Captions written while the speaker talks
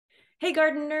Hey,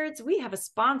 garden nerds, we have a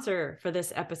sponsor for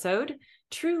this episode.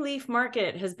 True Leaf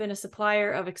Market has been a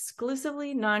supplier of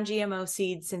exclusively non-GMO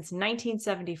seeds since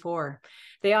 1974.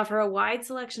 They offer a wide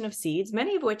selection of seeds,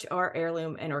 many of which are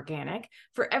heirloom and organic,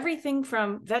 for everything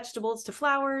from vegetables to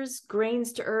flowers,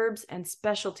 grains to herbs, and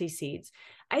specialty seeds.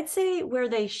 I'd say where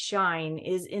they shine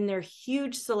is in their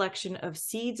huge selection of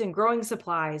seeds and growing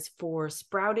supplies for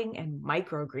sprouting and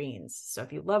microgreens. So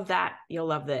if you love that, you'll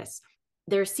love this.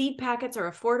 Their seed packets are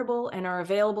affordable and are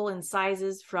available in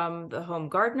sizes from the home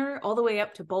gardener all the way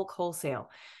up to bulk wholesale.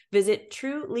 Visit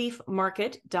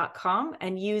trueleafmarket.com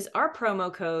and use our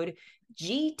promo code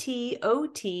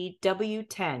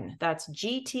GTOTW10. That's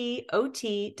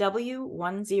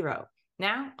GTOTW10.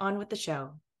 Now, on with the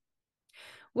show.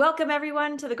 Welcome,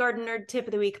 everyone, to the Garden Nerd Tip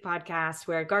of the Week podcast,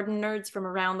 where garden nerds from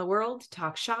around the world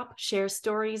talk shop, share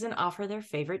stories, and offer their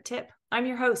favorite tip. I'm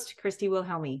your host, Christy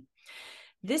Wilhelmy.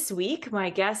 This week, my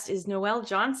guest is Noelle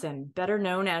Johnson, better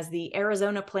known as the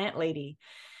Arizona Plant Lady.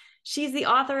 She's the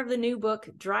author of the new book,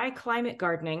 Dry Climate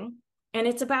Gardening, and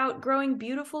it's about growing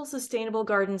beautiful, sustainable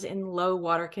gardens in low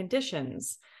water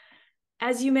conditions.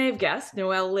 As you may have guessed,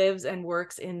 Noelle lives and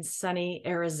works in sunny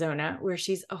Arizona, where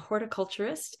she's a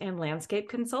horticulturist and landscape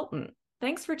consultant.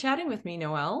 Thanks for chatting with me,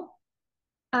 Noelle.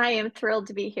 I am thrilled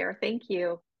to be here. Thank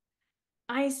you.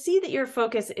 I see that your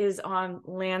focus is on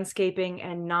landscaping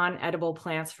and non-edible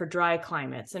plants for dry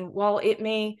climates. And while it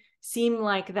may seem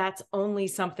like that's only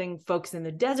something folks in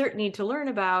the desert need to learn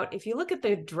about, if you look at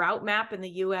the drought map in the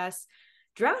US,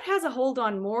 drought has a hold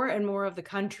on more and more of the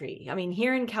country. I mean,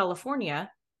 here in California,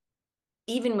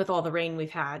 even with all the rain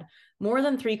we've had, more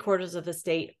than 3/4 of the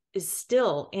state is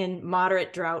still in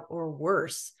moderate drought or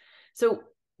worse. So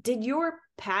did your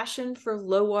passion for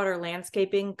low water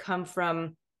landscaping come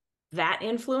from that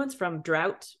influence, from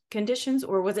drought conditions,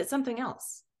 or was it something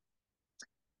else?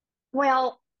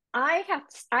 Well, I'm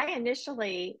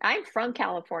from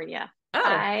California.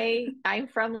 Oh, I'm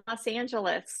from Los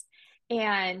Angeles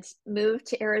and moved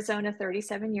to Arizona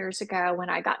 37 years ago when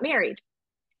I got married.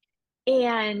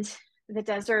 And the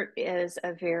desert is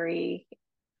a very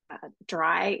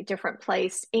dry, different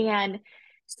place. And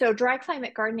so dry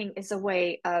climate gardening is a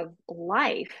way of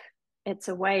life. It's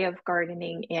a way of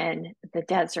gardening in the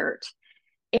desert.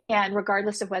 And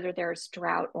regardless of whether there's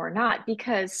drought or not,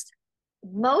 because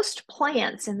most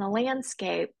plants in the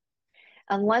landscape,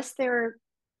 unless they're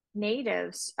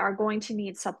natives, are going to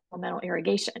need supplemental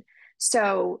irrigation.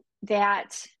 So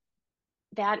that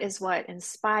is what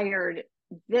inspired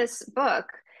this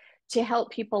book, to help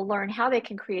people learn how they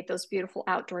can create those beautiful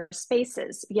outdoor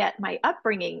spaces. Yet my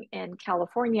upbringing in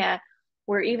California,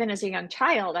 where even as a young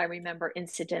child, I remember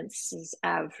incidences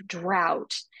of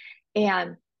drought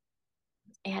and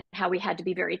how we had to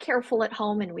be very careful at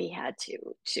home, and we had to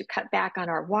cut back on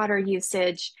our water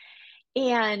usage.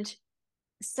 And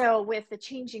so with the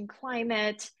changing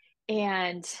climate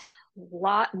and a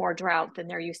lot more drought than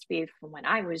there used to be from when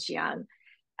I was young,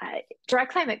 dry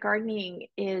climate gardening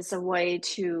is a way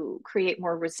to create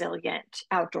more resilient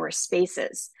outdoor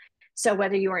spaces. So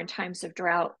whether you are in times of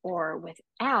drought or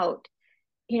without,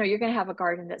 you're going to have a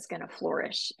garden that's going to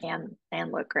flourish and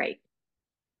look great.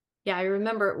 yeah, I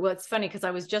remember. Well, it's funny because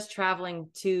I was just traveling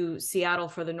to Seattle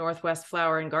for the Northwest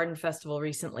Flower and Garden Festival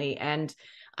recently. And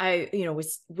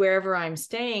was wherever I'm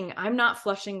staying, I'm not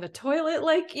flushing the toilet,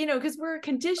 because we're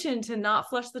conditioned to not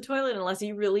flush the toilet unless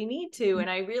you really need to. And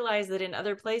I realize that in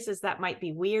other places that might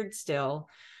be weird still,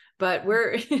 but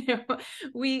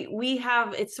we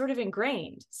have, it's sort of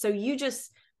ingrained. So you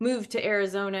just moved to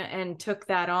Arizona and took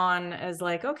that on as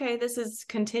like, okay, this is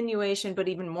continuation, but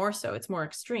even more so, it's more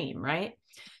extreme, right?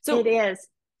 So it is.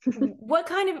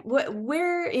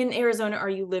 where in Arizona are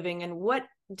you living, and what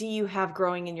do you have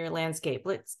growing in your landscape?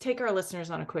 Let's take our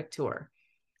listeners on a quick tour.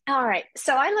 All right.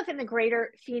 So I live in the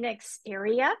greater Phoenix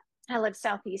area. I live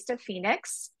southeast of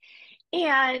Phoenix.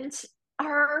 And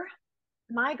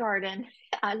my garden,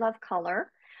 I love color.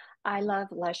 I love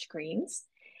lush greens.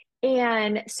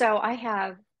 And so I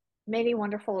have many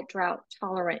wonderful drought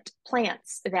tolerant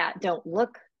plants that don't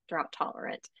look drought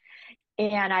tolerant.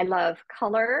 And I love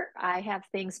color. I have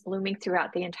things blooming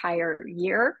throughout the entire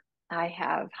year. I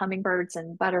have hummingbirds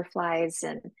and butterflies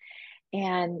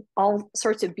and all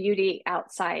sorts of beauty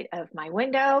outside of my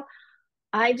window.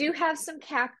 I do have some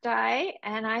cacti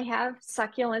and I have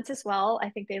succulents as well. I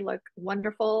think they look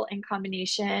wonderful in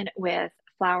combination with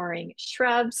flowering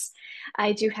shrubs.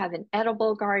 I do have an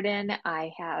edible garden.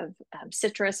 I have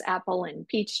citrus, apple, and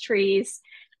peach trees.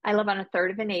 I live on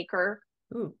 1/3 of an acre.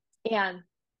 Ooh. And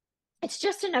it's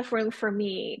just enough room for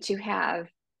me to have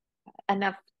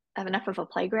enough of a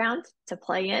playground to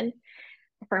play in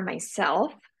for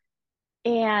myself.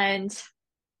 And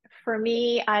For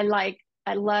me, I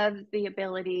love the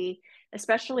ability,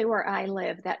 especially where I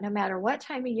live, that no matter what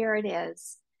time of year it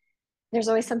is, there's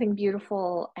always something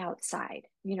beautiful outside.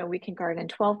 You know, we can garden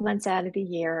 12 months out of the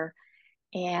year,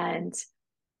 and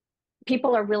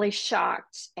people are really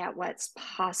shocked at what's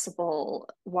possible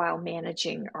while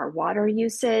managing our water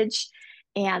usage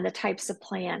and the types of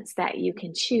plants that you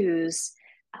can choose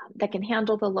that can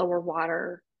handle the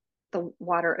water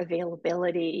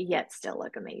availability, yet still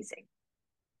look amazing.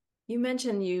 You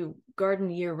mentioned you garden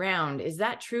year round. Is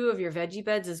that true of your veggie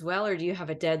beds as well, or do you have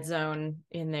a dead zone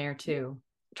in there too?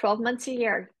 12 months a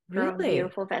year growing Really?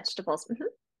 beautiful vegetables. Mm-hmm.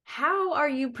 How are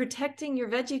you protecting your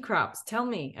veggie crops? Tell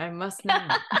me. I must know.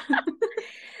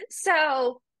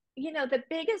 So, you know, the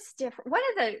biggest difference, one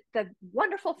of the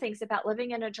wonderful things about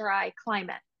living in a dry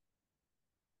climate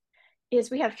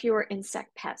is we have fewer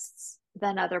insect pests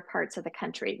than other parts of the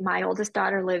country. My oldest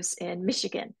daughter lives in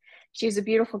Michigan. She has a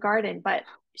beautiful garden, but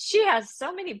she has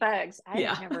so many bugs.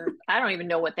 Yeah. I don't even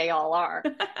know what they all are.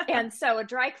 And so a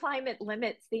dry climate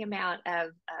limits the amount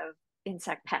of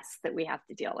insect pests that we have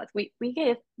to deal with.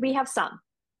 We have some,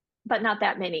 but not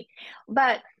that many.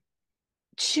 But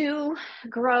to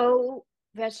grow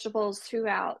vegetables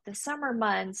throughout the summer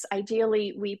months,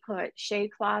 ideally we put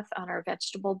shade cloth on our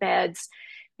vegetable beds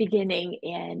beginning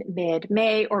in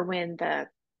mid-May, or when the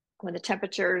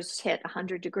temperatures hit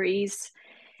 100 degrees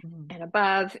and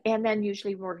above. And then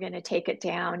usually we're going to take it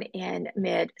down in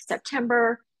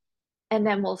mid-September, and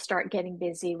then we'll start getting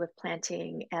busy with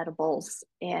planting edibles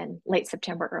in late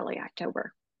September, early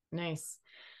October. Nice.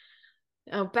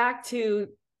 Now back to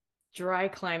dry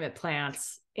climate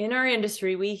plants. In our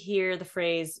industry, we hear the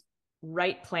phrase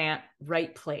right plant,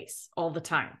 right place all the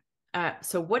time.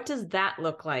 So what does that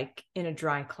look like in a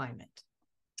dry climate?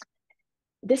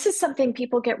 This is something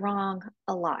people get wrong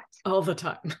a lot. All the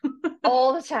time.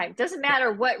 All the time. Doesn't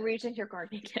matter what region you're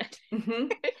gardening in. Mm-hmm.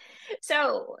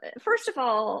 So, first of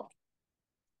all,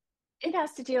 it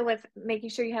has to deal with making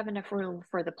sure you have enough room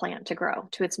for the plant to grow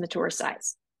to its mature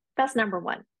size. That's number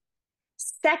one.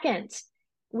 Second,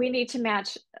 we need to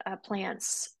match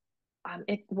plants'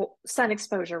 sun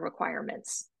exposure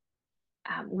requirements.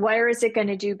 Where is it going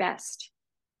to do best?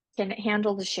 Can it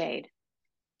handle the shade?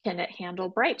 Can it handle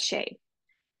bright shade?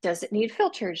 Does it need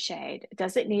filtered shade?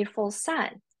 Does it need full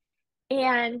sun?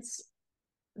 And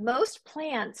most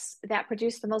plants that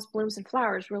produce the most blooms and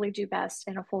flowers really do best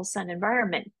in a full sun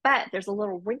environment. But there's a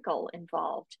little wrinkle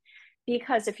involved,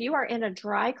 because if you are in a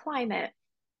dry climate,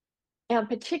 and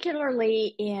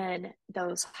particularly in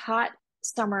those hot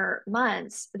summer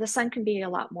months, the sun can be a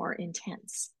lot more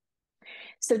intense.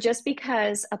 So just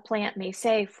because a plant may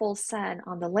say full sun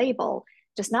on the label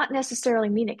does not necessarily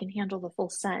mean it can handle the full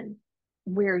sun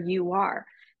where you are.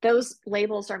 Those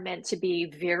labels are meant to be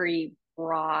very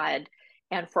broad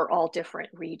and for all different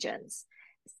regions.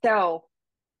 So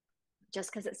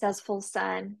just because it says full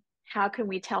sun, how can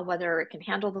we tell whether it can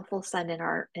handle the full sun in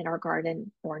our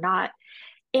garden or not?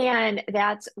 And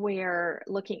that's where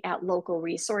looking at local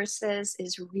resources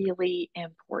is really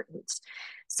important,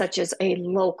 such as a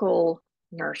local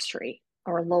nursery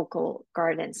or local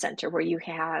garden center where you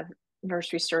have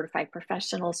nursery certified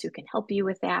professionals who can help you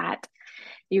with that.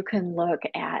 You can look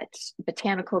at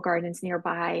botanical gardens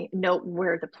nearby, note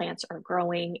where the plants are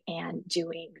growing and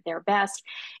doing their best.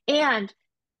 And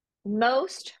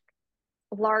most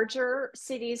larger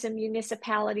cities and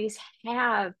municipalities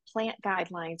have plant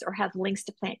guidelines or have links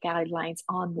to plant guidelines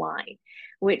online,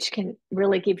 which can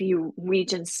really give you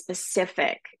region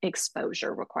specific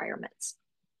exposure requirements.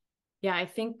 Yeah, I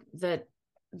think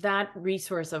that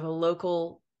resource of a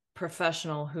local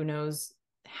professional who knows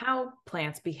how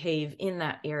plants behave in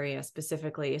that area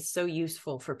specifically is so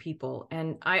useful for people.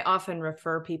 And I often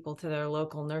refer people to their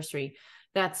local nursery.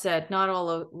 That said, not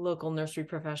all local nursery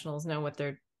professionals know what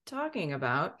they're talking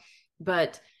about,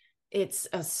 but it's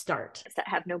a start. That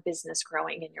have no business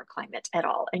growing in your climate at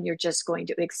all, and you're just going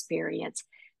to experience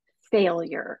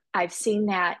failure. I've seen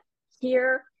that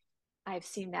here. I've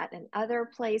seen that in other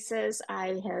places.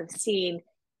 I have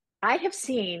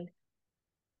seen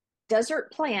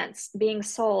desert plants being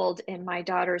sold in my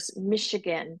daughter's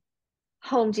Michigan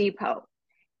Home Depot,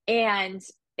 and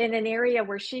in an area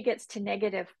where she gets to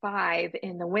 -5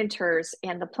 in the winters,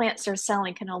 and the plants they're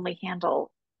selling can only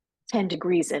handle 10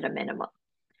 degrees at a minimum.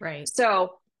 Right.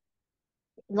 So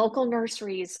local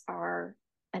nurseries are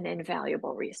an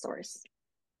invaluable resource.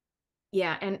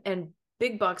 Yeah, and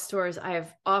big box stores, I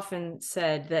have often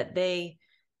said that they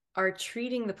are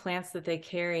treating the plants that they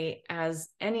carry as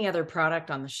any other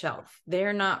product on the shelf.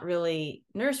 They're not really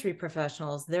nursery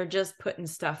professionals. They're just putting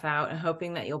stuff out and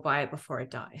hoping that you'll buy it before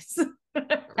it dies. Really.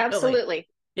 Absolutely.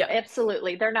 Yeah.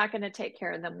 Absolutely. They're not going to take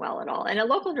care of them well at all. And a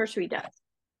local nursery does.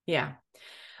 Yeah.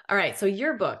 All right. So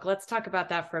your book, let's talk about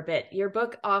that for a bit. Your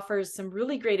book offers some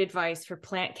really great advice for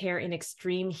plant care in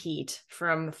extreme heat,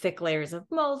 from thick layers of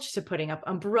mulch to putting up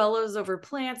umbrellas over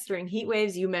plants during heat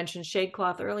waves. You mentioned shade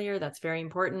cloth earlier. That's very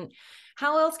important.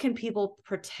 How else can people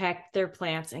protect their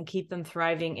plants and keep them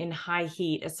thriving in high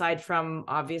heat, aside from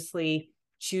obviously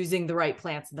choosing the right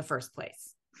plants in the first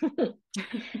place?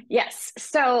 Yes.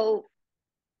 So,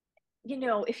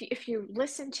 if you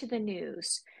listen to the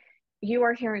news, you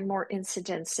are hearing more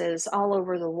incidences all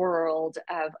over the world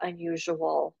of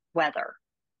unusual weather.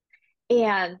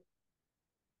 And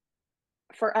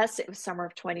for us, it was summer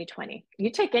of 2020.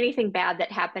 You take anything bad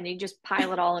that happened, you just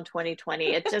pile it all in 2020.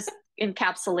 It just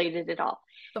encapsulated it all.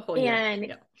 The whole year. And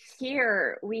Yeah.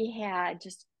 here we had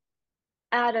just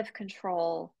out of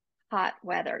control hot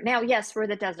weather. Now, yes, we're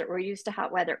the desert, we're used to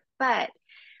hot weather, but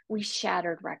we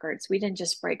shattered records. We didn't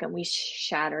just break them, we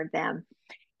shattered them.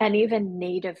 And even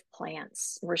native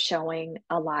plants were showing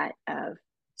a lot of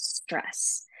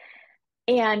stress.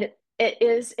 And it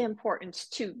is important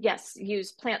to, yes,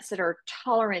 use plants that are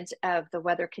tolerant of the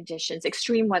weather conditions,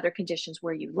 extreme weather conditions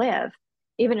where you live,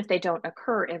 even if they don't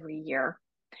occur every year.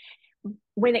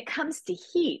 When it comes to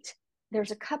heat,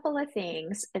 there's a couple of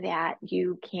things that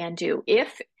you can do.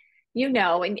 If you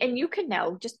know, and you can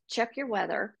know, just check your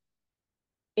weather.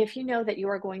 If you know that you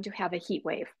are going to have a heat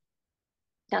wave,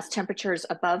 that's temperatures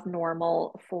above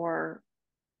normal for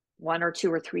 1 or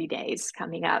 2 or 3 days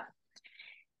coming up.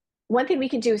 One thing we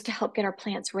can do is to help get our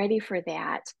plants ready for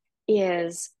that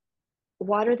is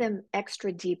water them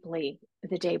extra deeply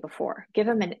the day before. Give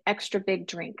them an extra big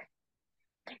drink.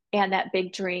 And that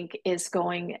big drink is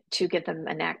going to give them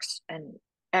an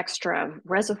extra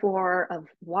reservoir of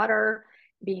water,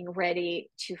 being ready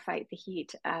to fight the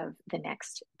heat of the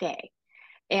next day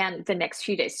and the next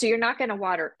few days. So you're not going to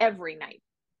water every night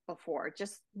before,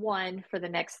 just one for the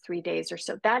next 3 days or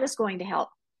so. That is going to help.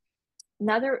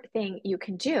 Another thing you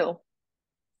can do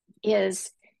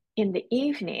is in the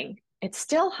evening, it's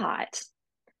still hot,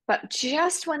 but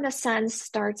just when the sun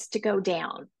starts to go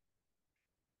down,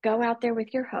 go out there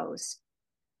with your hose.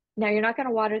 Now, you're not going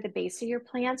to water the base of your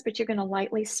plants, but you're going to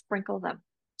lightly sprinkle them.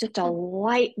 Just a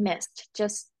light mist,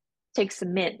 just takes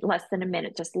less than a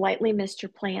minute, just lightly mist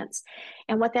your plants.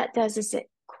 And what that does is it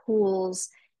cools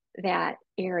that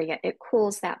area, it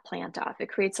cools that plant off. It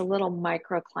creates a little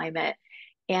microclimate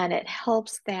and it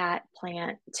helps that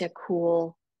plant to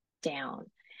cool down.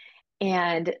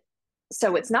 And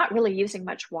so it's not really using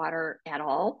much water at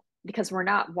all because we're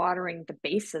not watering the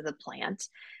base of the plant.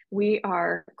 We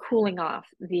are cooling off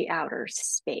the outer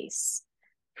space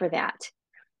for that.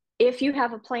 If you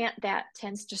have a plant that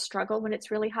tends to struggle when it's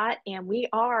really hot, and we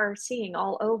are seeing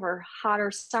all over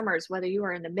hotter summers, whether you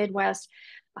are in the Midwest,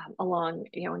 along,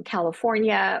 in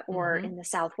California or in the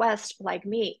Southwest, like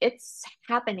me, it's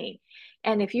happening.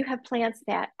 And if you have plants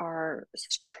that are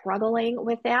struggling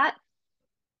with that,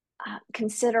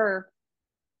 consider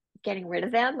getting rid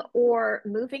of them or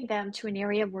moving them to an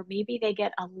area where maybe they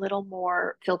get a little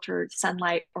more filtered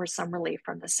sunlight or some relief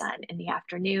from the sun in the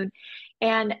afternoon,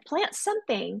 and plant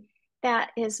something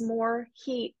that is more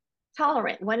heat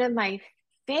tolerant. One of my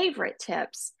favorite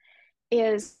tips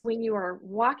is when you are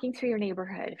walking through your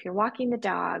neighborhood, if you're walking the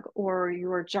dog or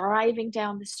you're driving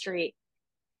down the street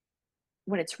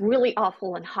when it's really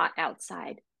awful and hot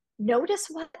outside, notice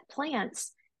what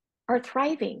plants are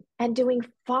thriving and doing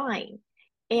fine.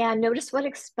 And notice what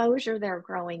exposure they're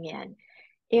growing in.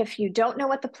 If you don't know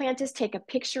what the plant is, take a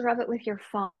picture of it with your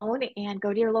phone and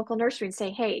go to your local nursery and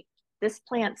say, hey, this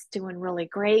plant's doing really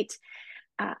great.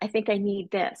 I think I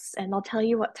need this. And they'll tell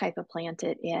you what type of plant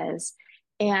it is.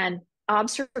 And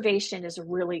observation is a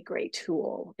really great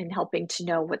tool in helping to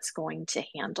know what's going to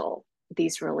handle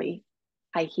these really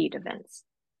high heat events.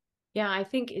 Yeah, I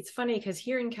think it's funny because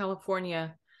here in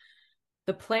California,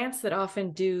 the plants that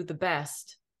often do the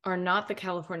best are not the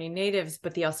California natives,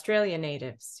 but the Australian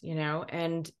natives,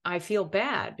 and I feel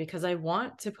bad because I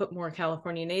want to put more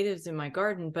California natives in my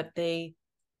garden, but they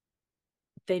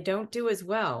don't do as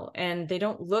well and they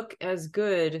don't look as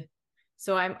good.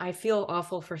 So I feel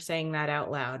awful for saying that out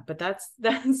loud, but that's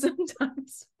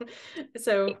sometimes.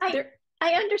 So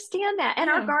I understand that. And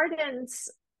our yeah. gardens,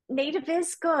 native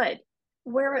is good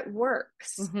where it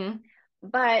works.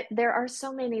 But there are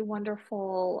so many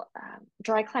wonderful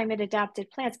dry climate adapted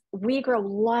plants. We grow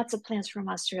lots of plants from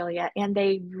Australia and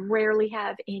they rarely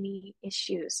have any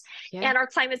issues. Yeah. And our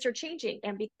climates are changing.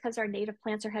 And because our native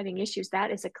plants are having issues,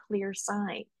 that is a clear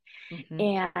sign.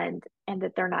 And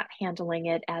that they're not handling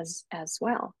it as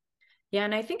well. Yeah,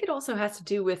 and I think it also has to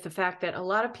do with the fact that a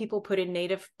lot of people put in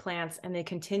native plants and they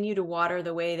continue to water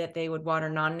the way that they would water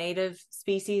non-native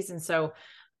species. And so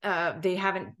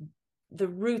the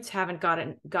roots haven't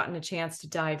gotten a chance to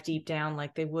dive deep down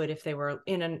like they would if they were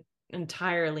in an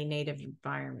entirely native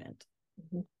environment.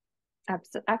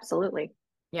 Absolutely.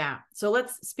 Yeah. So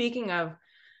speaking of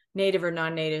native or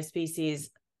non-native species,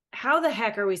 how the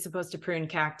heck are we supposed to prune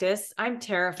cactus? I'm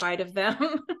terrified of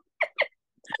them.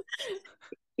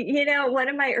 One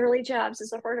of my early jobs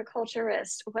as a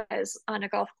horticulturist was on a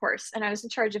golf course, and I was in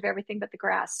charge of everything but the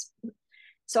grass.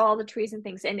 So all the trees and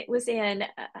things. And it was in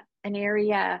an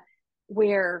area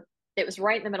where it was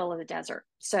right in the middle of the desert.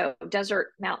 So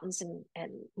desert, mountains,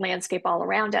 and landscape all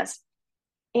around us.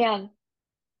 And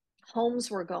homes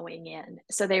were going in.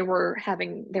 So they were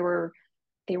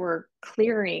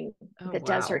clearing Oh, the wow.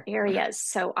 desert areas.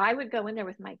 So I would go in there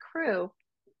with my crew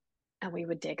and we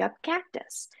would dig up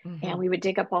cactus and we would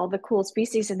dig up all the cool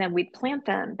species and then we'd plant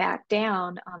them back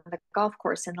down on the golf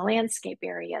course in the landscape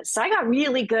areas. So I got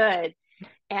really good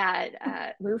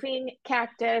at moving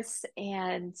cactus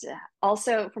and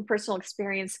also from personal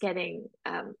experience getting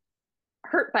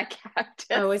hurt by cactus.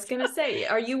 I was going to say,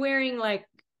 are you wearing like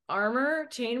armor,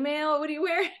 chainmail? What are you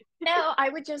wearing? No, I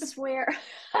would just wear,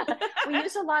 we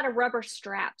use a lot of rubber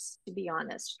straps, to be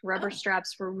honest. Rubber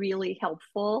straps were really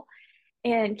helpful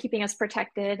in keeping us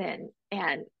protected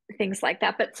and things like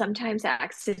that. But sometimes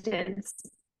accidents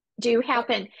do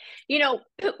happen.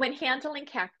 When handling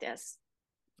cactus,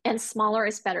 and smaller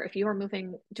is better. If you are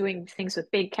doing things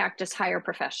with big cactus, hire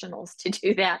professionals to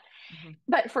do that.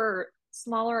 But for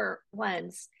smaller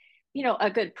ones, a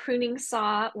good pruning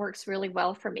saw works really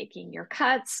well for making your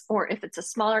cuts. Or if it's a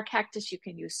smaller cactus, you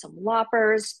can use some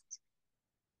loppers.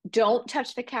 Don't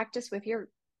touch the cactus with your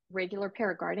regular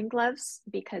pair of garden gloves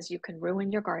because you can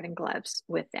ruin your garden gloves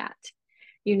with that.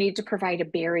 You need to provide a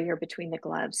barrier between the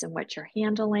gloves and what you're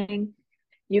handling.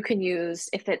 You can use,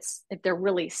 if they're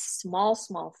really small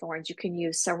thorns, you can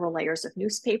use several layers of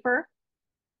newspaper.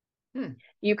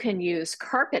 You can use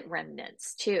carpet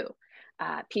remnants too.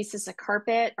 Pieces of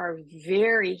carpet are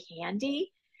very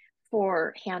handy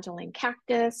for handling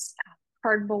cactus.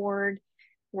 Cardboard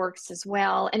works as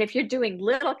well. And if you're doing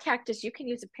little cactus, you can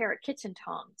use a pair of kitchen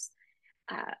tongs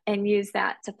and use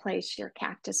that to place your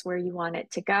cactus where you want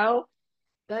it to go.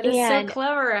 That is so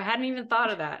clever. I hadn't even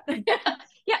thought of that.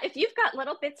 Yeah, if you've got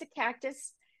little bits of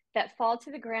cactus that fall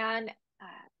to the ground,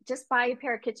 just buy a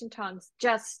pair of kitchen tongs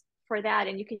just for that,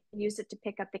 and you can use it to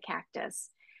pick up the cactus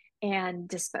and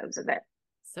dispose of it.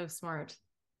 So smart.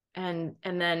 And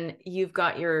then you've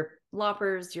got your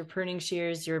loppers, your pruning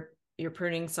shears, your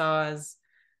pruning saws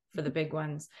for the big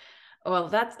ones. Well,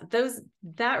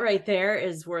 that right there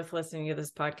is worth listening to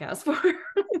this podcast for.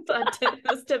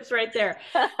 Those tips right there.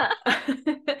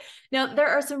 Now, there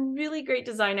are some really great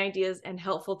design ideas and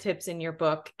helpful tips in your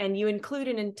book, and you include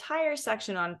an entire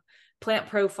section on plant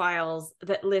profiles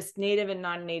that list native and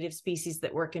non-native species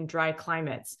that work in dry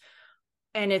climates.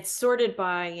 And it's sorted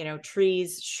by,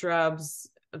 trees, shrubs,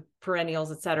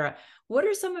 perennials, etc. What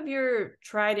are some of your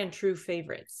tried and true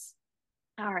favorites?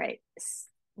 All right.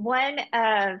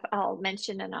 I'll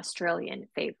mention an Australian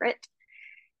favorite,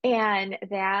 and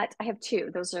that I have two.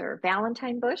 Those are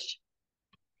Valentine bush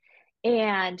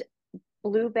and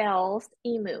bluebells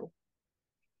emu.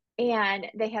 And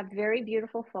they have very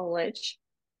beautiful foliage.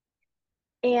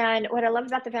 And what I love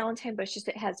about the Valentine bush is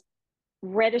it has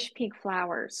reddish pink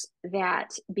flowers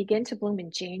that begin to bloom in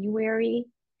January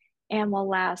and will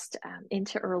last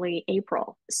into early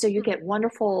April. So you get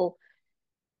wonderful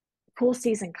cool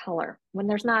season color when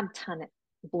there's not a ton of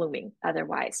blooming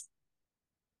otherwise.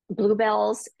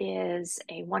 Bluebells is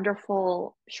a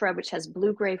wonderful shrub which has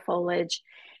blue-gray foliage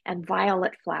and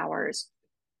violet flowers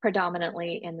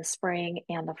predominantly in the spring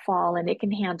and the fall, and it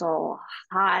can handle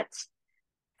hot,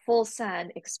 full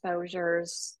sun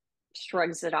exposures,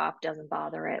 shrugs it off, doesn't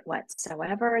bother it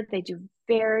whatsoever. They do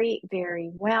very, very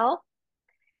well.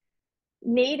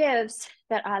 Natives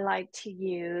that I like to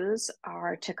use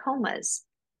are Tacomas,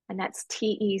 and that's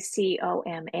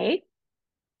Tecoma.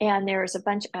 And there's a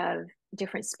bunch of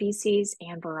different species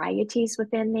and varieties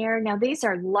within there. Now, these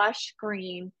are lush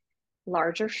green,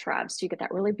 larger shrubs. So you get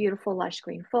that really beautiful lush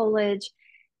green foliage.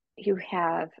 You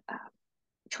have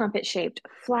trumpet-shaped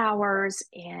flowers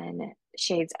in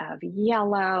shades of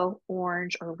yellow,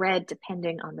 orange, or red,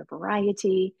 depending on the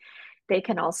variety. They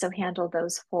can also handle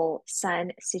those full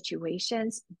sun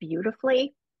situations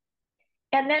beautifully.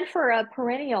 And then for a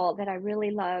perennial that I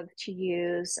really love to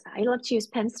use, I love to use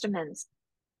penstemons.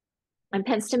 And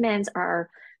penstemons are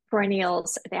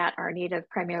perennials that are native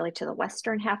primarily to the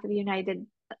western half of the United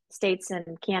States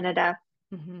and Canada.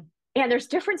 And there's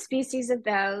different species of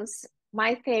those.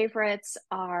 My favorites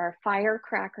are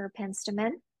firecracker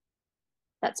penstemon.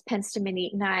 That's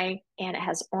Penstemon eatonii, and it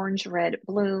has orange red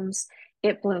blooms.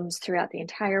 It blooms throughout the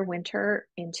entire winter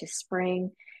into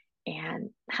spring,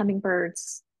 and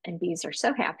hummingbirds and bees are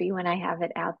so happy when I have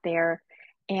it out there.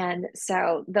 And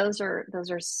so those are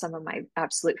some of my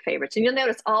absolute favorites. And you'll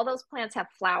notice all those plants have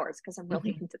flowers because I'm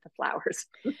really into the flowers.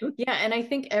 Yeah, and I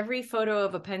think every photo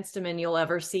of a penstemon you'll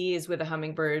ever see is with a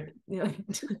hummingbird,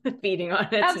 feeding on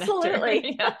its nectar.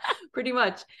 Absolutely. Yeah, pretty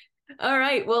much. All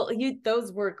right. Well,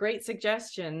 those were great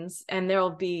suggestions, and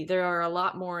there are a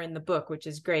lot more in the book, which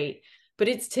is great. But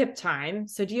it's tip time.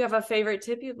 So do you have a favorite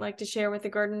tip you'd like to share with the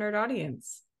Garden Nerd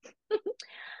audience?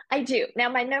 I do. Now,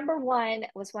 my number one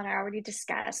was one I already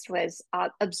discussed was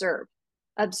observe.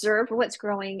 Observe what's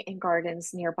growing in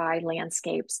gardens, nearby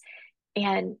landscapes,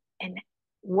 and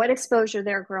what exposure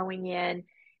they're growing in,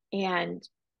 and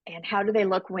how do they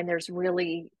look when there's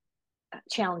really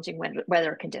challenging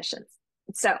weather conditions.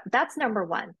 So that's number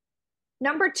one.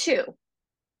 Number two,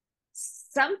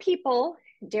 some people,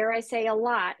 dare I say a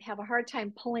lot, have a hard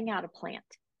time pulling out a plant.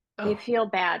 They Oh, feel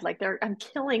bad, like I'm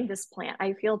killing this plant.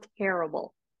 I feel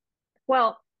terrible.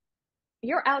 Well,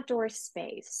 your outdoor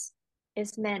space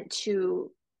is meant to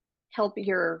help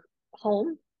your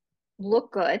home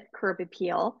look good, curb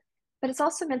appeal, but it's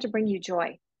also meant to bring you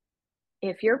joy.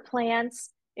 If you have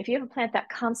a plant that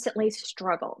constantly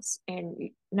struggles and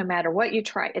no matter what you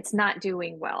try, it's not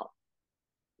doing well,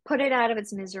 put it out of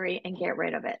its misery and get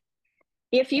rid of it.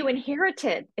 If you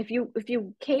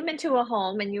came into a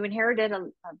home and you inherited a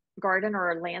garden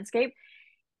or a landscape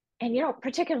and you don't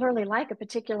particularly like a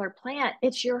particular plant,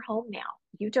 it's your home now.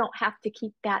 You don't have to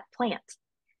keep that plant.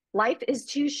 Life is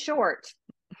too short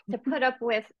to put up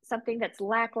with something that's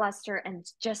lackluster and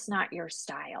just not your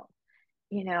style.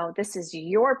 This is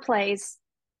your place.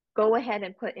 Go ahead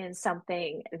and put in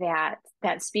something that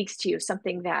speaks to you,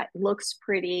 something that looks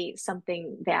pretty,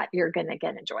 something that you're going to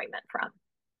get enjoyment from.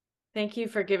 thank you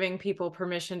for giving people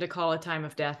permission to call a time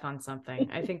of death on something.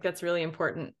 I think that's really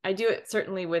important. I do it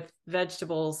certainly with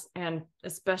vegetables, and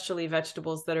especially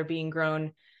vegetables that are being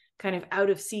grown kind of out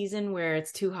of season where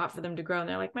it's too hot for them to grow. And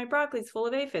they're like, my broccoli's full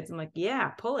of aphids. I'm like, yeah,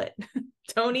 pull it.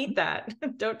 Don't eat that.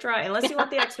 Don't try. Unless you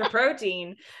want the extra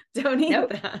protein, don't eat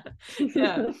Nope. that.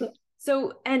 Yeah.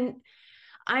 So, and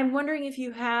I'm wondering if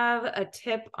you have a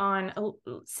tip on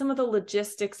some of the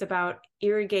logistics about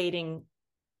irrigating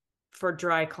for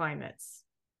dry climates.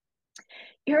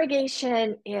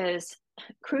 Irrigation is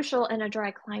crucial in a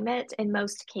dry climate in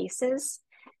most cases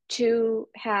to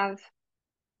have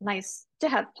plants,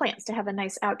 to have a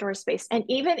nice outdoor space. And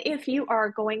even if you are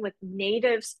going with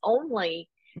natives only,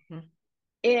 mm-hmm.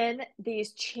 in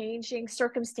these changing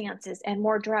circumstances and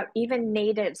more drought, even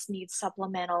natives need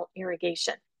supplemental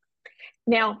irrigation.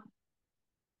 Now,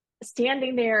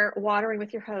 standing there watering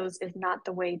with your hose is not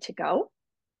the way to go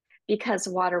because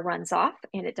water runs off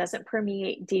and it doesn't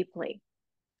permeate deeply.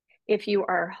 If you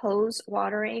are hose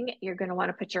watering, you're going to want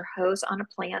to put your hose on a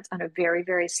plant on a very,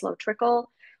 very slow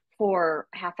trickle for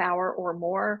half hour or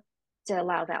more to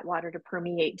allow that water to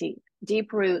permeate deep.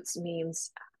 Deep roots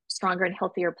means stronger and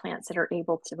healthier plants that are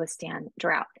able to withstand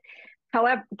drought.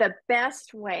 However, the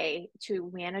best way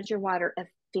to manage your water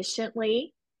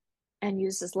efficiently and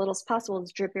use as little as possible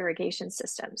is drip irrigation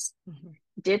systems. Mm-hmm.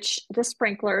 Ditch the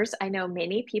sprinklers. I know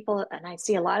many people, and I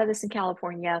see a lot of this in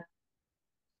California,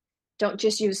 don't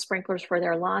just use sprinklers for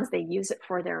their lawns, they use it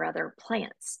for their other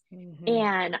plants. Mm-hmm.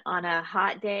 And on a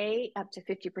hot day, up to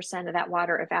 50% of that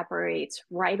water evaporates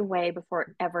right away before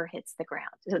it ever hits the ground.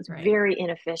 So it's very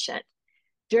inefficient.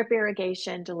 Drip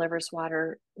irrigation delivers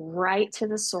water right to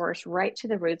the source, right to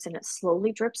the roots, and it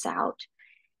slowly drips out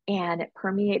and it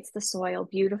permeates the soil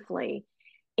beautifully.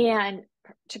 And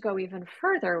to go even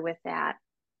further with that,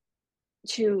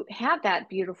 to have that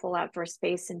beautiful outdoor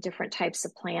space and different types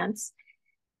of plants,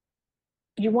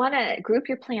 you want to group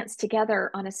your plants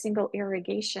together on a single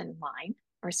irrigation line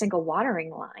or a single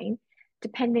watering line,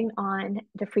 depending on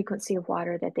the frequency of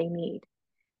water that they need.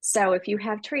 So if you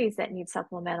have trees that need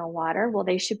supplemental water, well,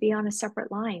 they should be on a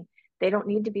separate line. They don't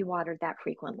need to be watered that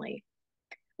frequently.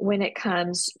 When it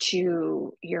comes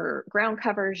to your ground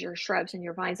covers, your shrubs, and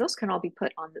your vines, those can all be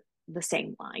put on the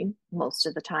same line most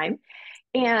of the time.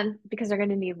 And because they're going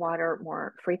to need water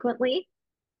more frequently.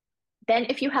 Then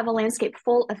if you have a landscape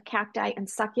full of cacti and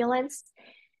succulents,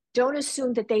 don't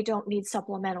assume that they don't need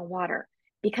supplemental water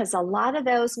because a lot of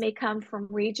those may come from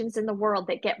regions in the world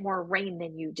that get more rain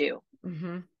than you do.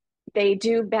 Mm-hmm. They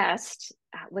do best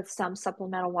with some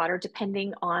supplemental water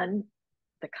depending on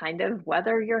the kind of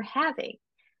weather you're having.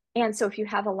 And so if you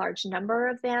have a large number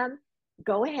of them,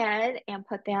 go ahead and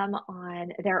put them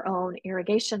on their own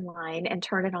irrigation line and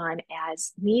turn it on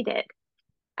as needed.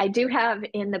 I do have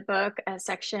in the book a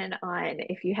section on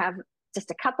if you have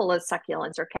just a couple of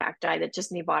succulents or cacti that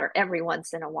just need water every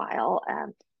once in a while.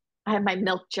 I have my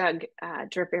milk jug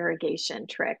drip irrigation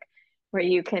trick where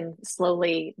you can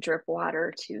slowly drip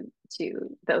water to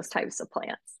those types of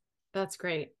plants. That's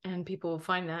great. And people will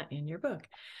find that in your book.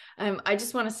 I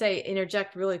just want to say,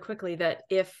 interject really quickly that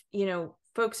if,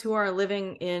 folks who are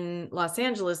living in Los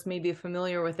Angeles may be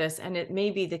familiar with this, and it may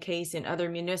be the case in other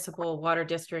municipal water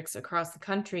districts across the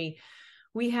country,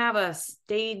 we have a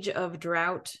stage of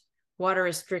drought water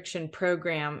restriction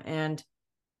program. And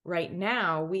right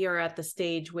now we are at the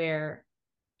stage where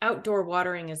outdoor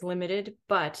watering is limited,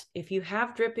 but if you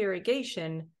have drip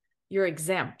irrigation, you're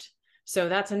exempt. So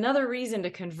that's another reason to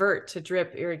convert to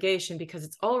drip irrigation because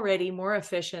it's already more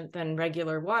efficient than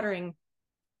regular watering.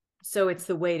 So it's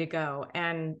the way to go.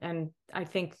 And I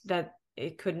think that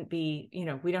it couldn't be,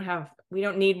 we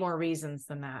don't need more reasons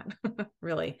than that,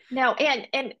 really. No,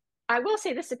 and I will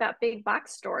say this about big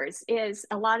box stores is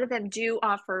a lot of them do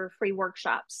offer free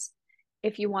workshops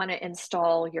if you want to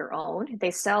install your own. They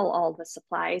sell all the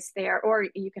supplies there, or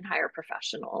you can hire a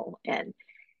professional and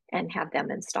have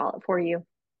them install it for you.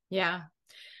 Yeah.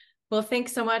 Well,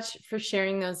 thanks so much for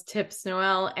sharing those tips,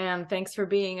 Noelle, and thanks for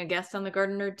being a guest on the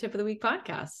Gardenerd Tip of the Week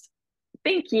podcast.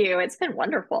 Thank you. It's been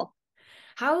wonderful.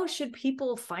 How should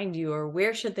people find you, or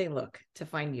where should they look to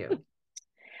find you?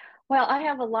 Well, I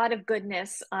have a lot of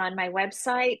goodness on my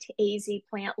website,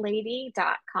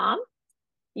 azplantlady.com.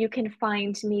 You can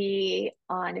find me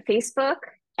on Facebook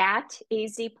at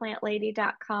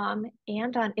azplantlady.com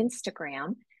and on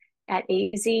Instagram at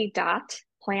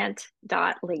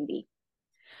az.plant.lady.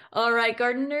 All right,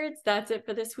 garden nerds, that's it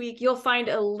for this week. You'll find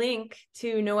a link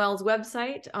to Noelle's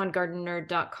website on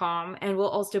Gardenerd.com, and we'll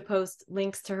also post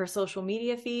links to her social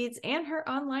media feeds and her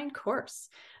online course.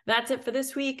 That's it for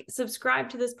this week. Subscribe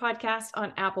to this podcast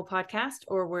on Apple Podcast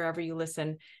or wherever you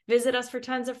listen. Visit us for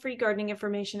tons of free gardening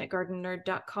information at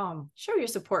Gardenerd.com. Show your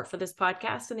support for this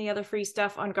podcast and the other free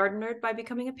stuff on Gardenerd by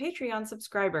becoming a Patreon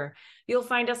subscriber. You'll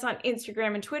find us on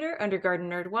Instagram and Twitter under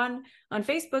Gardenerd1, on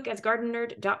Facebook as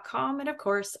Gardenerd.com, and of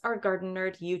course, our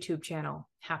Gardenerd YouTube channel.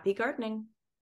 Happy gardening!